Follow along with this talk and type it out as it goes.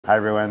Hi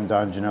everyone,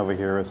 Don Genova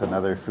here with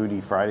another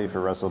Foodie Friday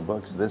for Russell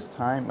Books. This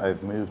time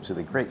I've moved to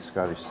the great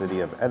Scottish city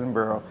of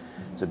Edinburgh.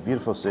 It's a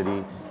beautiful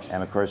city,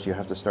 and of course you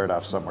have to start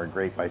off somewhere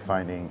great by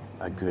finding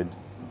a good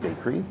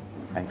bakery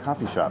and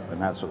coffee shop,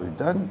 and that's what we've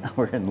done.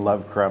 We're in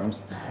Love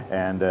Crumbs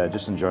and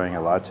just enjoying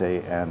a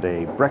latte and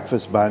a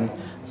breakfast bun.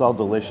 It's all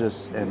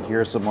delicious, and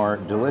here are some more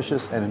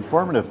delicious and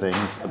informative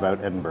things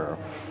about Edinburgh.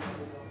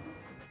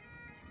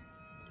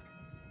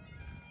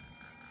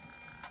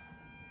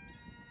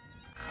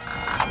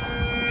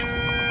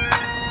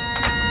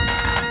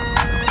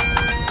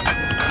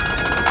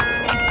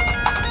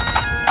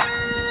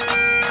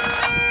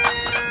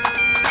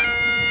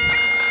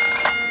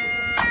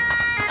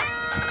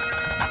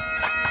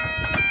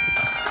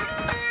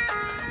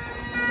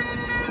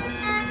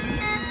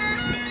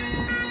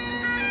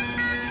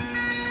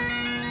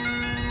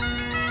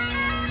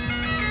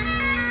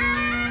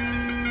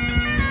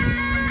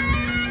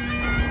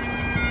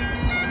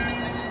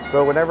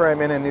 So whenever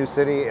I'm in a new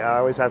city, I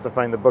always have to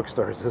find the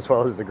bookstores as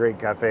well as the great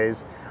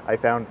cafes. I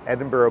found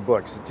Edinburgh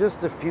Books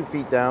just a few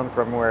feet down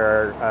from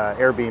where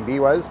Airbnb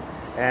was,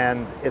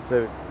 and it's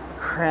a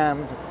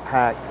crammed,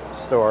 packed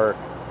store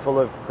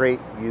full of great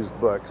used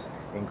books,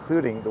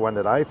 including the one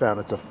that I found.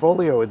 It's a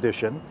folio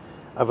edition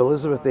of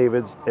Elizabeth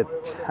David's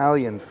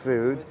Italian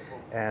Food,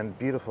 and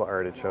beautiful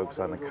artichokes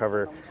on the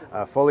cover.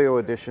 Folio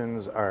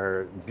editions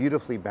are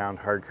beautifully bound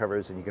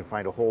hardcovers, and you can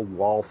find a whole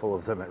wall full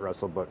of them at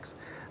Russell Books.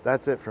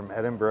 That's it from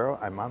Edinburgh.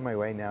 I'm on my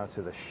way now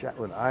to the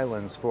Shetland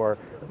Islands for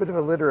a bit of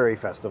a literary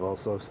festival,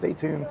 so stay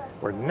tuned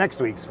for next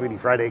week's Foodie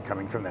Friday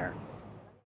coming from there.